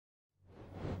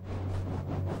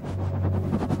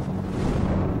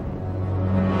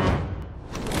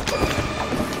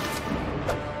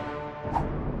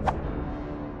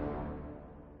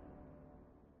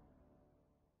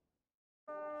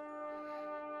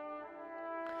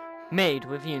Made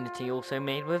with Unity, also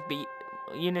made with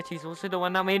Unity's also the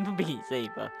one that made with Beat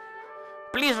Saber.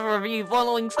 Please review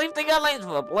following safety guidelines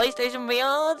for PlayStation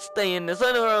VR. Stay in the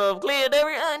center of cleared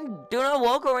area and do not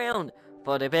walk around.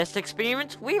 For the best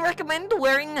experience, we recommend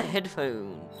wearing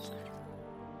headphones.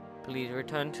 Please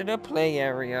return to the play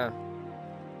area.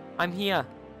 I'm here.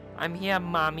 I'm here,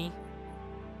 mommy.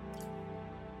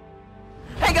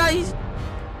 Hey guys!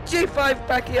 J5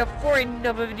 back here for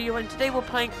another video, and today we're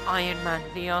playing Iron Man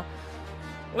VR.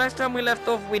 Last time we left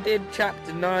off, we did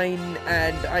chapter 9,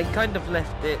 and I kind of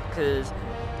left it because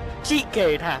cheat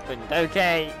code happened,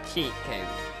 okay? Cheat code.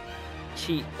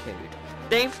 Cheat code.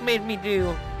 They've made me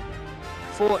do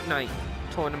Fortnite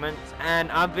tournaments, and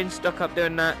I've been stuck up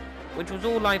doing that, which was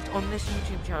all live on this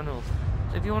YouTube channel.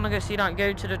 So if you want to go see that,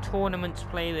 go to the tournaments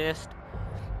playlist.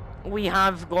 We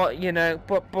have got, you know,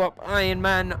 Iron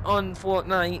Man on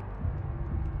Fortnite.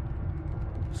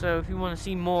 So if you want to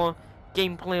see more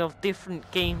gameplay of different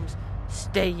games,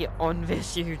 stay on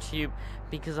this YouTube,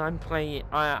 because I'm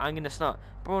gonna start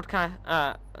broadcast.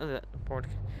 I'm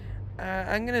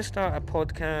gonna start a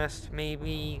podcast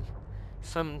maybe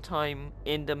sometime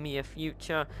in the near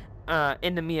future.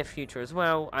 In the near future as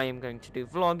well, I am going to do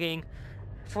vlogging.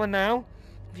 For now,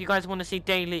 if you guys want to see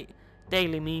daily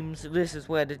memes, this is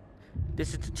the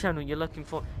channel you're looking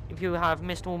for. If you have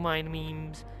missed all my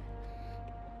memes,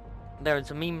 there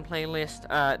is a meme playlist.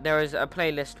 There is a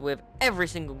playlist with every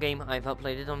single game I've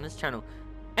uploaded on this channel.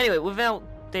 Anyway, without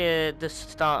the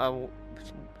starter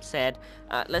said,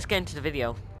 let's get into the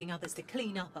video. Others to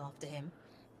clean up after him.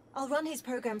 I'll run his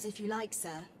programs if you like,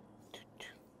 sir.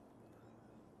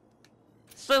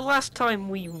 So last time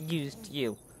we used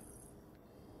you.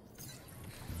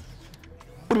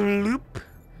 Bloop.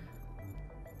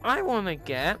 I want to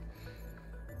get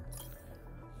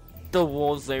the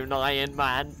Warzone Iron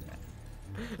Man.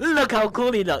 Look how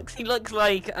cool he looks. He looks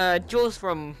like Jaws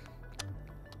from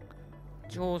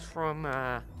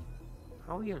how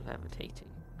are you levitating?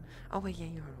 Oh wait, yeah,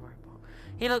 you're a robot.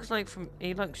 He looks like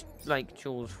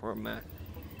Jaws from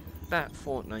that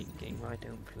Fortnite game I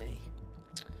don't play.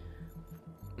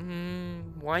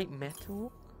 White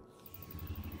metal?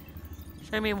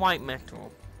 Show me white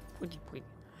metal. Would you please?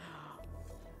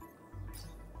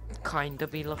 Kinda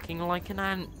be looking like an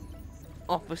ant.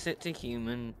 Opposite to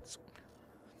humans.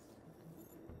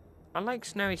 I like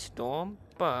Snowy Storm,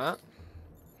 but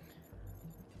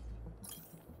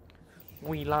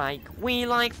we like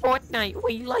Fortnite.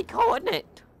 We like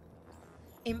Hornet.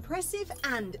 Impressive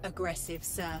and aggressive,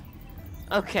 sir.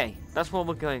 Okay, that's what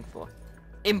we're going for.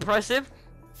 Impressive?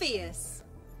 Fierce.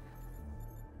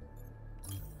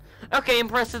 Okay,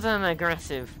 impressive and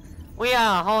aggressive. We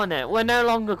are Hornet. We're no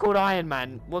longer called Iron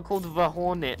Man. We're called the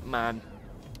Hornet Man.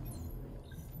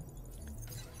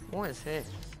 What is this?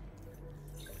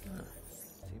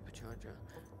 Supercharger.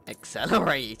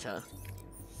 Accelerator.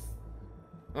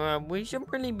 We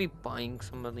should really be buying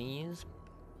some of these.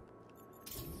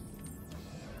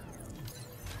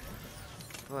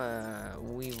 But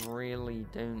we really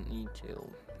don't need to.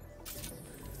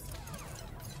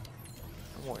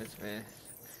 What is this?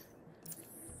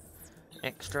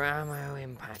 Extra ammo,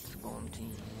 impact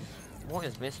bounties. What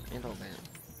is this middle bit?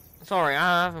 Sorry,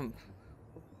 I haven't.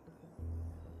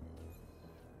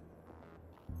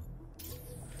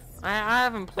 I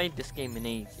haven't played this game in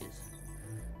ages.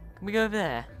 Can we go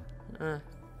over there?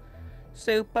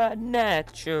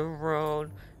 Supernatural.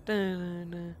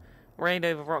 Raid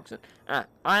over Roxanne.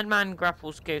 Iron Man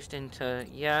grapples Ghost into.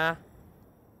 Yeah.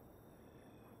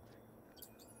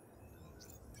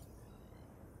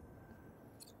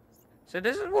 So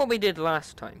this is what we did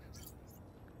last time.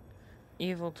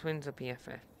 Evil twins are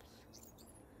BFFs.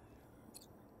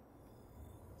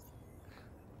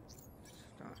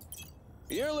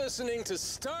 You're listening to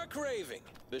Stark Raving,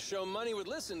 the show money would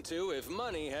listen to if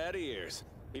money had ears.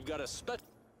 We've got a special.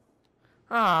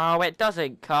 Oh, it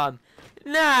doesn't come.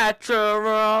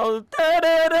 Natural.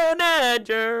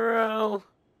 Natural.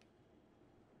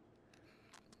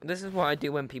 This is what I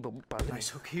do when people bug me. Nice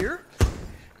hook here,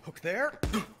 hook there,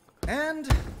 and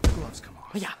gloves come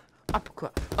off. Oh, yeah,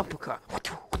 uppercut, uppercut.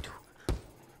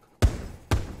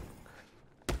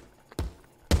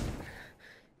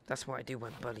 That's what I do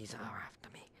when bullies are after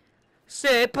me.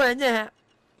 Supernat.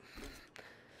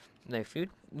 No food,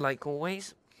 like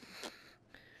always.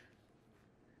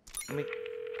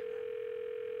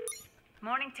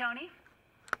 Morning, Tony.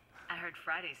 I heard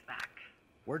Friday's back.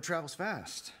 Word travels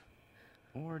fast.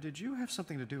 Or did you have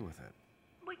something to do with it?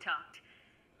 We talked,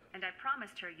 and I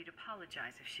promised her you'd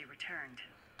apologize if she returned.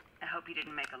 I hope you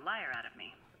didn't make a liar out of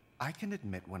me. I can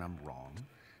admit when I'm wrong.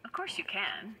 Of course you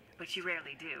can, but you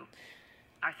rarely do.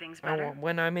 Are things better?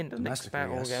 When I'm in the next Domestically,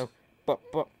 battle, yes. I'll go, But.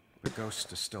 The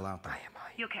ghost is still out there.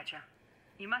 You'll catch her.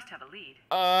 You must have a lead.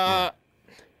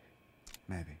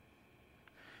 Maybe.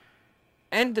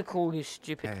 End the call, you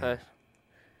stupid Hey, person.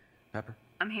 Pepper,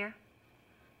 I'm here.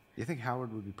 you think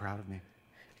Howard would be proud of me?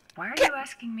 Why are you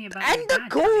asking me about your End the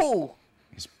dad? call!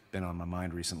 He's been on my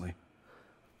mind recently.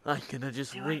 I'm gonna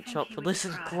just Do I reach think up he for would this be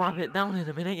and proud of grab you? it down in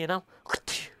a minute, you know?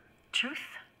 Truth?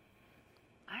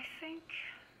 I think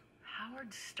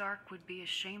Howard Stark would be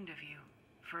ashamed of you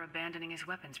for abandoning his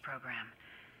weapons program.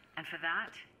 And for that,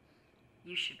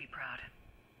 you should be proud.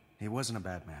 He wasn't a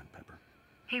bad man, Pepper.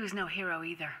 He was no hero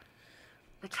either.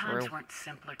 The times True. weren't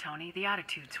simpler, Tony. The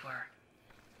attitudes were.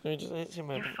 It's a Your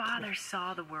moment. father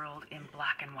saw the world in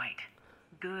black and white.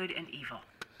 Good and evil.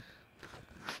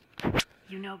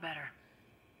 You know better.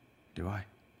 Do I?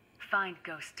 Find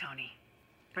Ghost, Tony.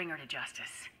 Bring her to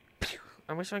justice.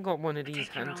 I wish I got one of these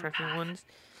Take your hand own tracking path. ones,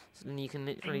 so then you can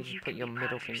literally Then you just put can your be proud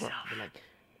middle of finger up and be yourself. like,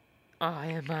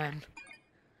 Iron Man.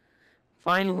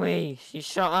 Finally, she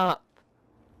shut up.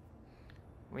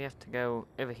 We have to go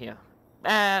over here.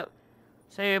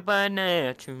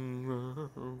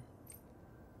 Supernatural.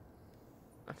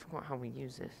 I forgot how we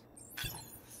use this.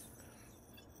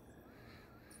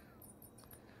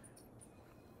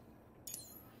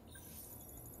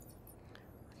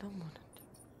 I don't want to.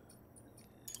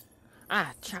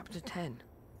 Chapter 10.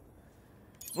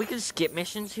 We can skip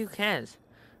missions, who cares?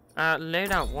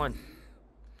 Loadout 1.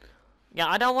 Yeah,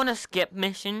 I don't want to skip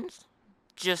missions,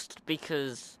 just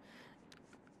because...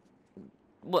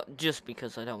 Well, just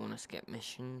because I don't want to skip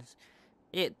missions.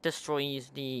 It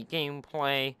destroys the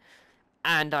gameplay,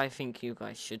 and I think you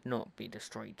guys should not be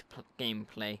destroyed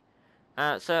gameplay.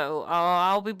 So,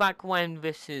 I'll be back when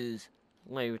this is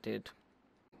loaded.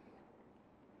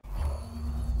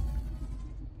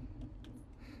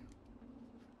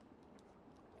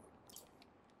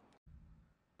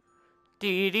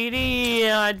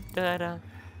 Da-da.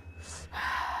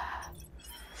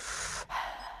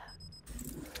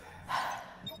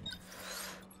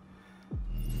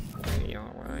 We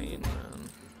are Iron Man.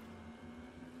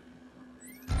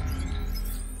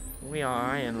 We are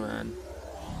Iron Man.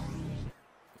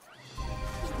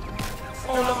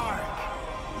 Stark!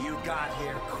 You got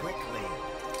here quickly.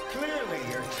 Clearly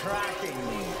you're tracking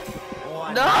me.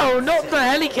 No, not the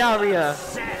helicarrier!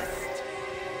 Obsessed.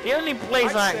 The only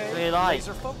place I actually like.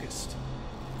 laser focused.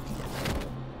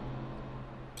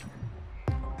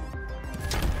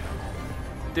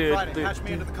 Friday, patch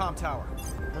me into the comm tower.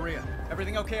 Maria,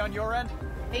 everything okay on your end?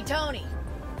 Hey, Tony.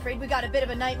 Afraid we got a bit of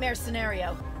a nightmare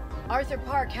scenario. Arthur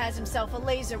Park has himself a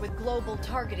laser with global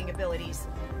targeting abilities.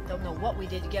 Don't know what we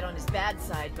did to get on his bad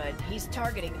side, but he's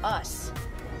targeting us.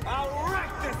 I'll wreck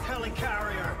this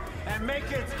helicarrier and make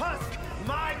its husk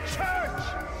my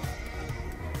church!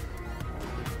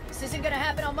 This isn't gonna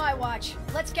happen on my watch.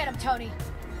 Let's get him, Tony.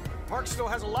 Park still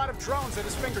has a lot of drones at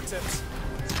his fingertips.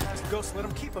 Ask Ghost let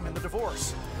him keep them in the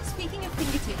divorce. Speaking of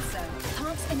fingertips, sir,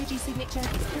 Park's energy signature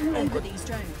is all over these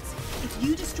drones. If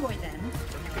you destroy them...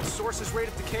 You can source his rate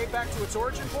of decay back to its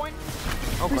origin point?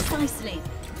 Precisely.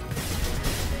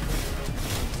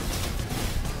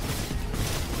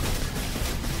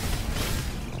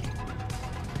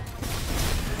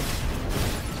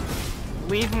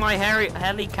 Leave my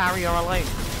helicarrier alone.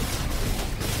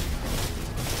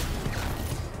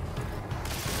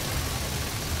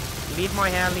 Leave my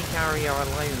helicarrier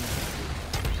alone.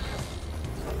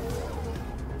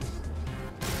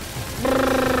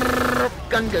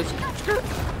 Gun goes.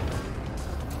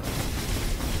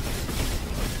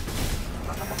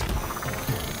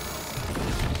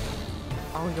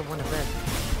 Oh, you want to bed.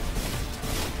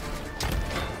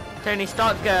 Tony,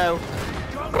 start go.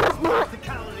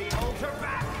 Practicality holds her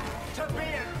back to be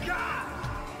a god!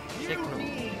 You Signal.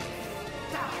 need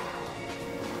that!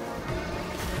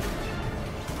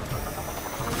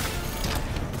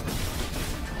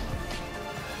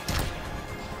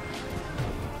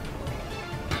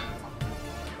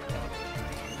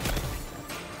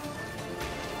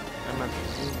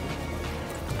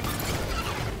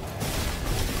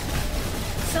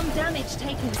 Some damage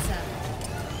taken, sir.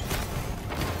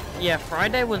 Yeah,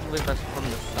 Friday was with us from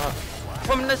the start.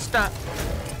 From the start.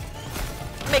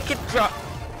 Make it drop.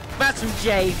 That's some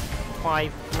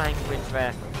J5 language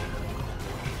there.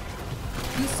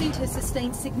 Your suit has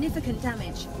sustained significant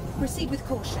damage. Proceed with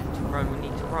caution. Run, we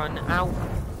need to run out.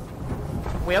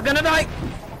 We are gonna die!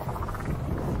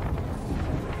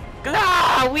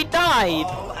 Ah, we died!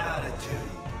 All attitude.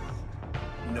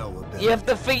 No ability. You have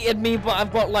defeated me, but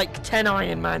I've got like 10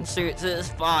 Iron Man suits, it's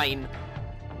fine.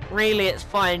 Really, it's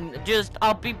fine. Just,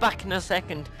 I'll be back in a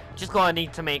second. Just gonna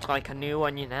need to make like a new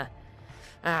one, you know.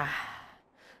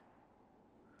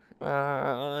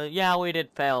 Yeah, we did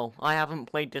fail. I haven't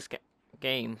played this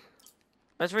game.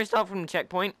 Let's restart from the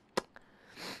checkpoint.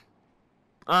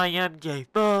 I am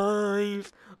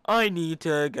J5. I need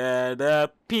to get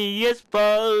a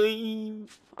PS5.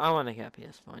 I want to get a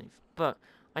PS5, but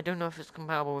I don't know if it's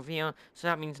compatible with VR, so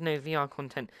that means no VR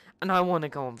content, and I want to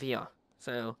go on VR.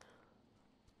 So,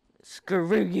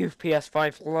 screw you,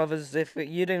 PS5 lovers. If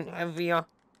you don't have VR,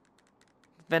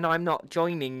 then I'm not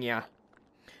joining ya.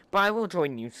 But I will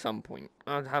join you some point.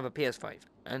 I'll have a PS5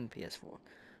 and PS4.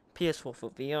 PS4 for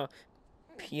VR,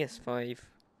 PS5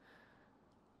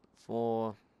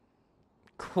 for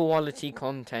quality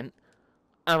content.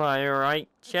 Am I right?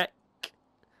 Check.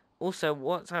 Also,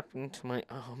 what's happening to my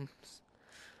arms?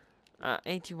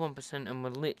 81%, and we're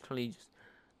literally just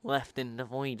left in the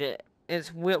void.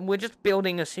 We're just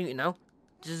building a suit now.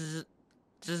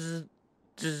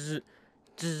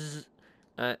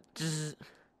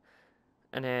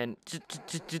 And then,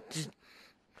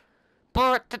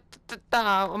 but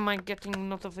am I getting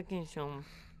notification?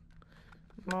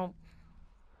 No.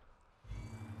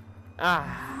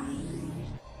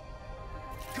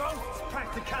 Ghost's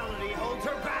practicality holds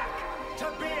her back. To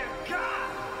be a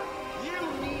god, you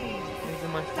need. These are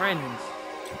my friends.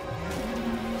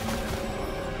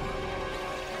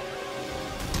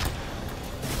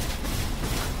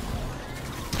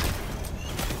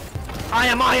 I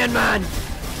am Iron Man!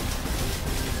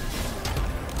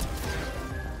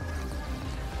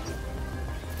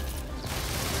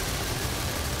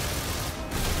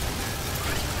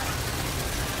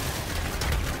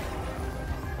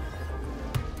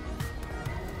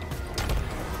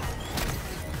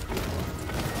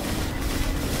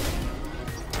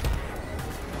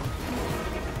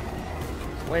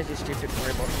 Where's this stupid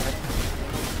robot guy?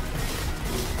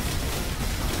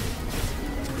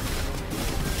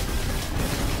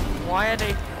 Why are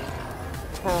they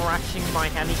crashing my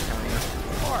helicarrier?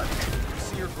 Mark, I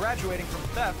see you're graduating from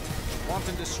theft,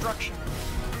 wanton destruction.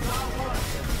 Not one.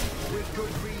 With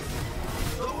good reason.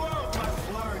 The world must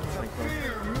learn to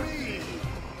fear me.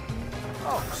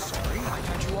 Oh, sorry, I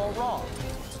had you all wrong.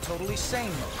 It's a totally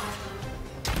sane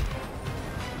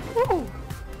mode. Woo!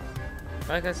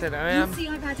 Like I said, I am... You'll see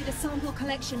I've added a sample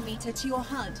collection meter to your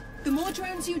HUD. The more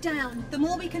drones you down, the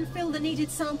more we can fill the needed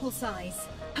sample size.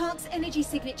 Park's energy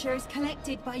signature is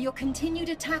collected by your continued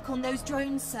attack on those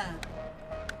drones, sir.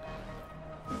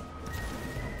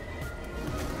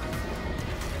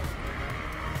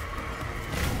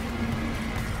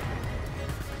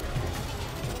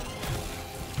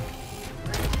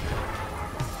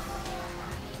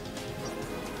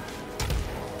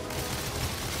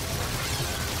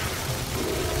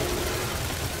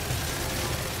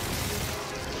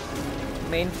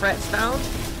 Main threats down.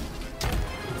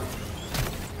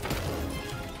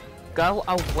 Go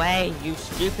away, you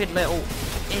stupid little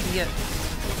idiot.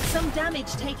 Some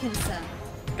damage taken, sir.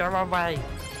 Go away.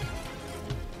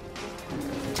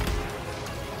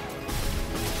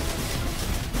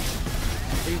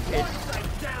 Stupid. Once I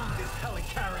down this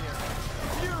helicarrier,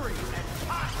 fury and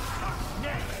pie are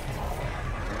next.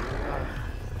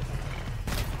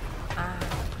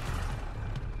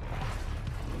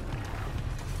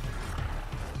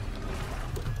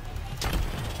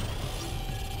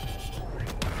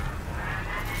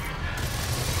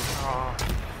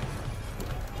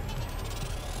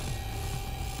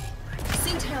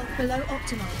 Suit health below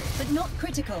optimal, but not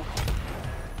critical.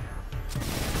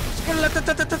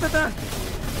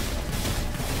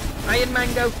 Iron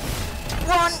Man, go.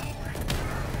 Run!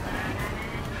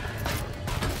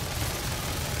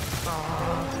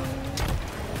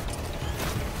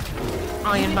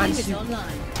 Iron Man Unit is suit.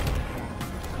 online.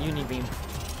 Unibeam.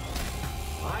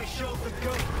 I showed the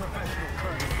ghost professional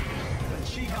courtesy, but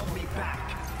she held me back.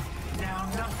 Now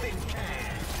nothing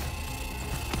can.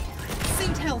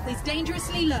 Suit health is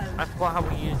dangerously low. I forgot how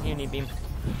we use Unibeam.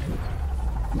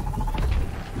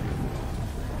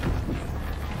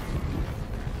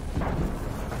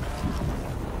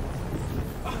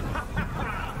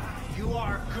 You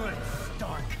are good,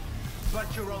 Stark,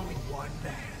 but you're only one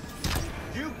man.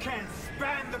 You can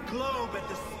span the globe at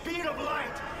the speed of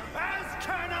light, as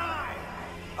can I!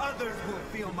 Others will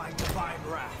feel my divine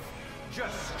wrath.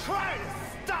 Just try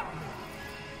to stop me!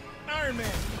 Iron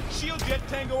Man, Shield Jet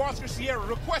Tango Oscar Sierra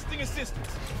requesting assistance.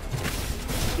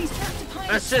 He's trapped a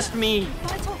pilot. Assist sir. me.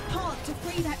 Fight off Park to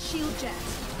free that shield jet.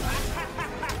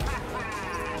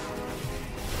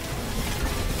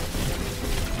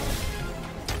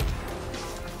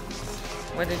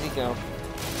 Where did he go?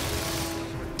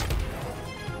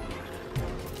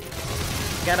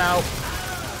 Get out.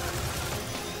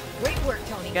 Great work,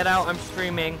 Tony. Get out, I'm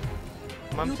streaming.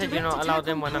 Mum Your said you're not direct allowed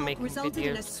attack in when on I'm Park making resulted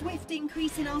in a videos. swift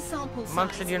increase in our sample size. Mum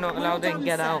said you're not Well allowed in. done,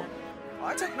 Get sir. out.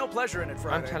 I take no pleasure in it,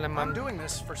 Friday. telling Mum. I'm doing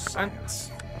this for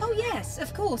science. Oh yes,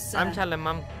 of course, sir. I'm telling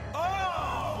Mum.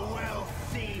 Oh, we'll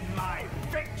see my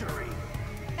victory.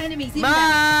 Enemies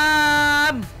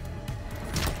inbound. Mum!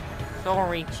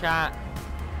 Sorry, chat.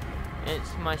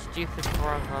 It's my stupid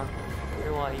brother,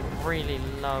 who I really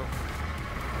love.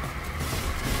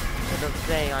 To the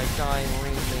day I die,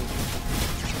 really.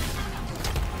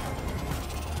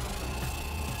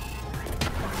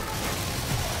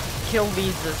 Kill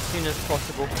these as soon as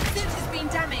possible. Suit has been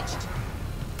damaged.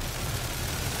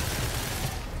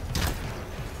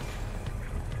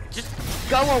 Just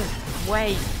go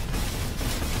away.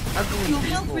 Ugly Your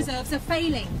health people. reserves are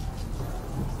failing.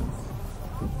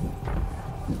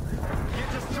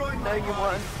 You destroyed No, my you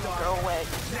won't. Go away.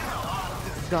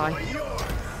 Die.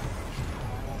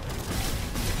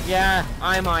 Yeah,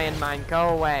 I'm Iron Man. Go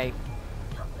away.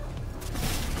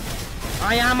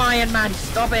 I am Iron Man.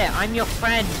 Stop it. I'm your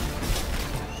friend.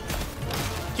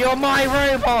 You're my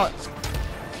robot.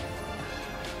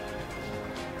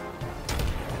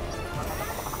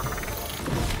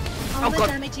 Armor God.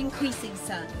 damage increasing,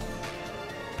 sir.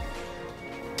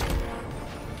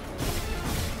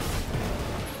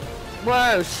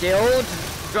 Whoa, shield.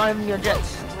 Driving your jet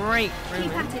straight through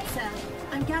Keep me. at it, sir.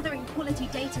 I'm gathering quality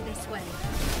data this way.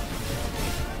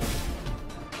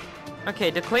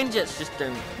 Okay, the Quinjets just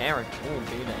don't care at all,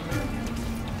 do they?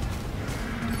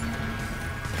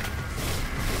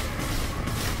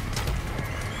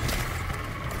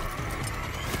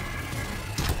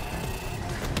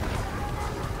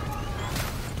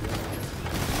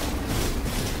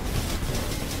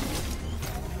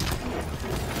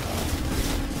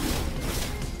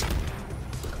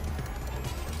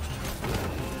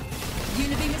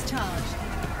 Unibeam is charged.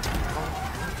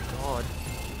 God.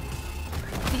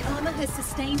 The armor has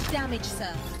sustained damage,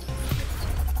 sir.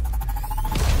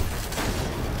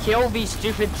 Kill these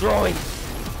stupid droids.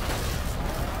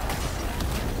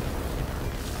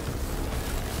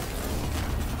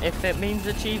 If it means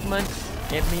achievements,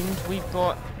 it means we've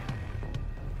got...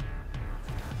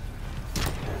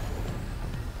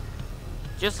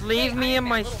 Just leave me in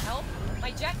my... Help?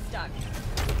 My jet's stuck.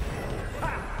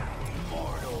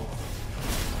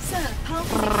 Sir, Park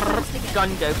is exposed again.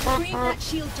 Gun go. Freeing that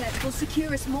shield jet will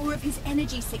secure us more of his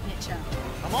energy signature.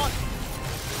 I'm on.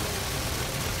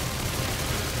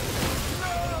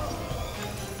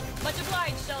 Much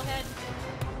obliged, Shellhead.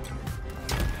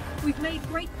 We've made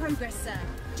great progress, sir.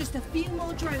 Just a few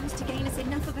more drones to gain us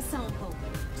enough of a sample.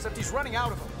 Except he's running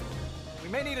out of them. We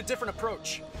may need a different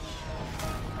approach.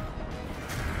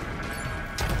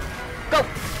 Go!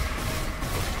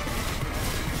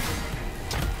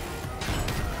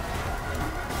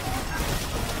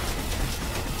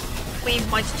 Leave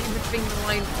my stupid thing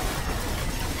alone.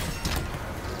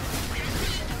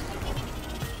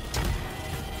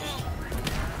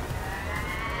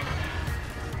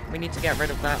 We need to get rid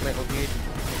of that little dude.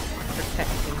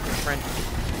 Protecting his friend.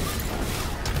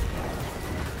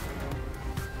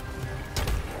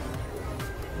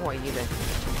 What are you doing?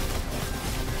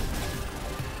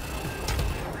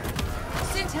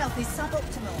 Suit health is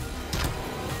suboptimal.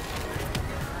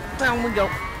 Down we go.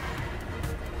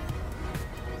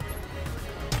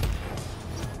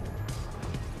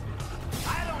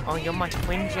 Oh, you're my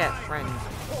Quinjet friend.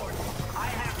 I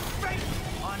have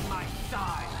faith on my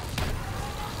side.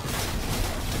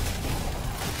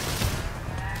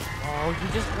 Oh, you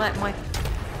just let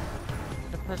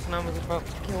the person I was about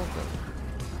to kill go.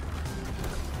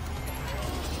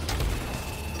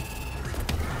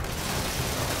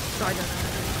 I don't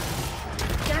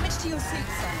know. Damage to your suit,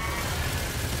 sir.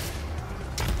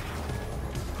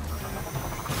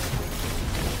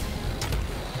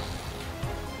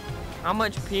 How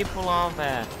much people are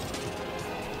there?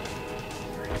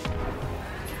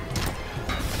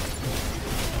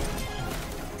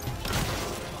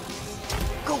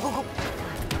 Go, go, go!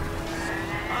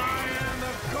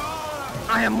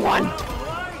 I am one!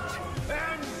 Light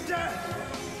and death.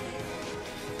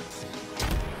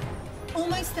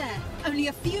 Almost there. Only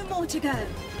a few more to go.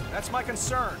 That's my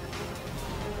concern.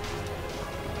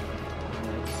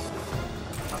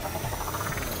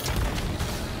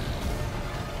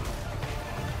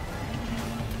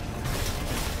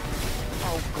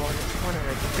 Oh god, it's one of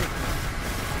the big...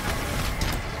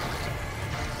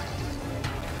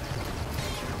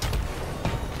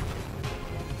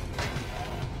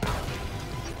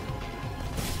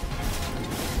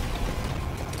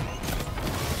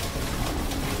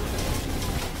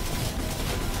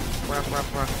 Where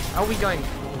are we going?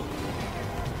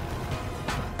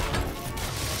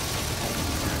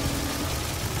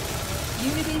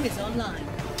 beam is online.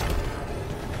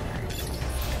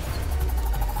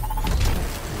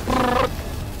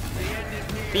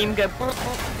 Beam go.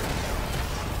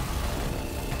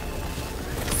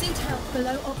 Suit health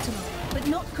below optimal, but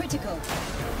not critical.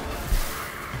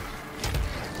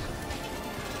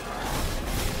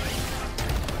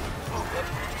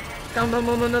 Down.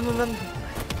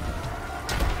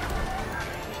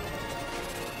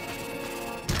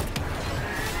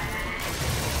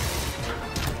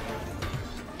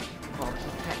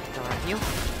 You?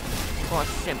 Oh,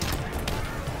 simp.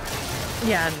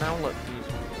 Yeah, now look,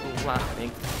 he's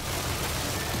laughing.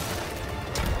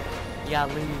 Yeah,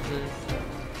 losers.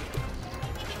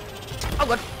 Oh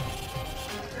god!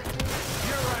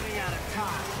 You're running out of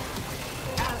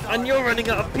time. And you're running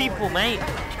out of people, mate!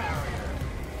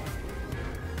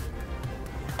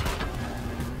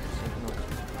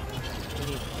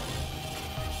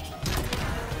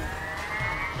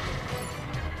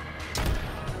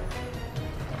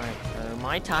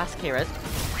 My task here is... Suit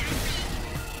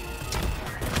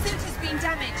has been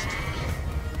damaged.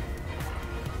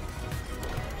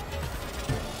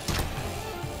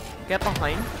 Get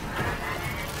behind.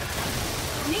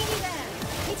 Nearly there.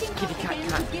 Hitting Kitty Park cat again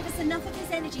cat. would give us enough of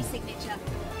his energy signature.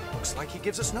 Looks like he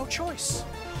gives us no choice.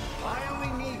 I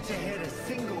only need to hit a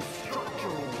single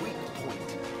structural weak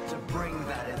point to bring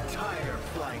that entire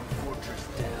flying fortress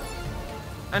down.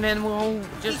 And then we'll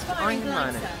He's just firing Iron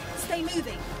blind, Man it. sir. Stay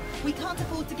moving. We can't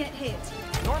afford to get hit.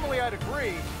 Normally I'd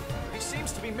agree, but he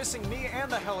seems to be missing me and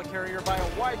the helicarrier by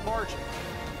a wide margin.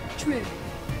 True.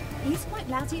 He's quite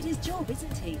lousy at his job,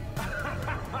 isn't he?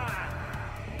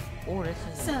 Oh, this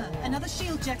is... Sir, another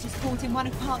shield jet is caught in one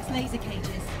of Park's laser cages.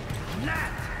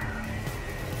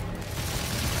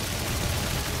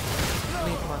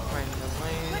 Leave my friend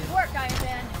alone. Good work, Iron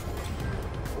Man.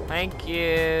 Thank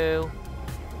you.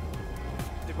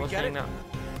 Did we What's get it? doing that?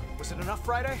 Was it enough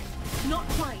Friday? Not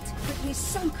quite, but we're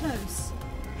so close.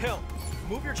 Hill,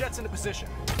 move your jets into position.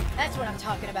 That's what I'm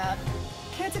talking about.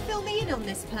 Care to fill me in on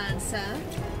this plan, sir?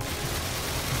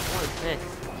 What is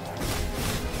this?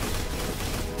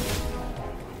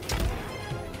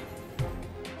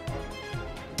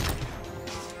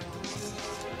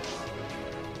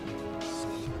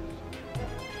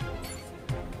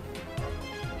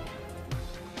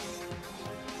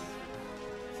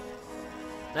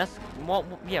 That's what?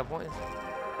 Yeah, what is?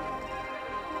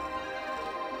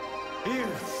 You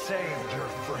saved your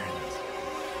friends,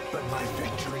 but my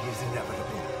victory is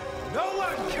inevitable. No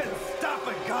one can stop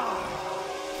a god!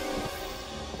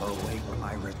 Await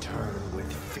my return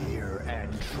with fear and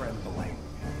trembling.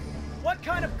 What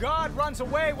kind of god runs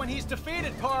away when he's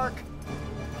defeated, Park?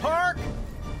 Park!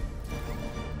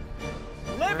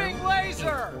 Living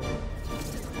laser!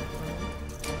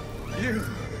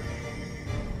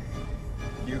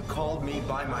 You called me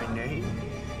by my name?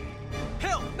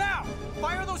 Hill, now!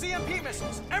 Fire those EMP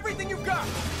missiles! Everything you've got!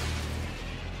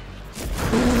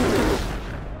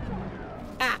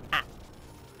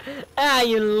 Ah,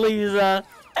 you loser!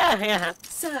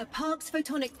 Sir, Park's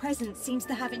photonic presence seems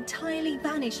to have entirely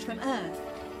vanished from Earth.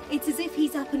 It's as if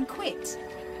he's up and quit.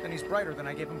 And he's brighter than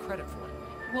I gave him credit for.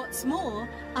 What's more,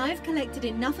 I've collected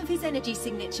enough of his energy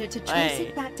signature to trace Hey.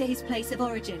 it back to his place of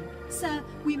origin. Sir,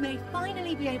 we may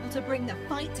finally be able to bring the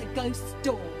fight to Ghost's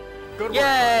door. Good work,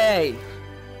 Yay!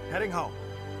 Park. Heading home.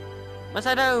 Let's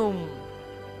head home.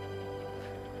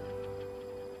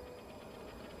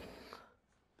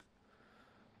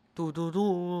 Do do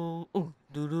do, do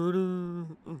do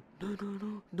do, do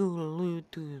do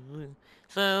do, do.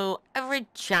 So every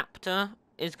chapter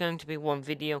is going to be one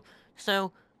video.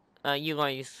 So you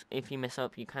guys, if you mess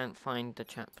up, you can't find the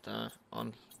chapter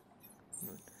on.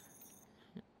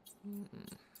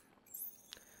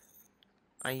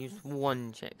 I used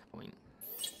one checkpoint.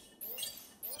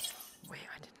 Wait,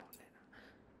 I did not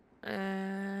do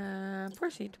that.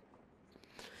 Proceed.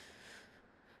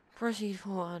 Proceed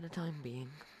for the time being.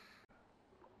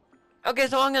 Okay,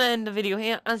 so I'm gonna end the video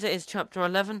here, as it is chapter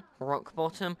 11, Rock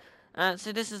Bottom.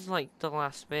 So this is like the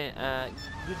last bit.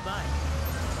 Goodbye.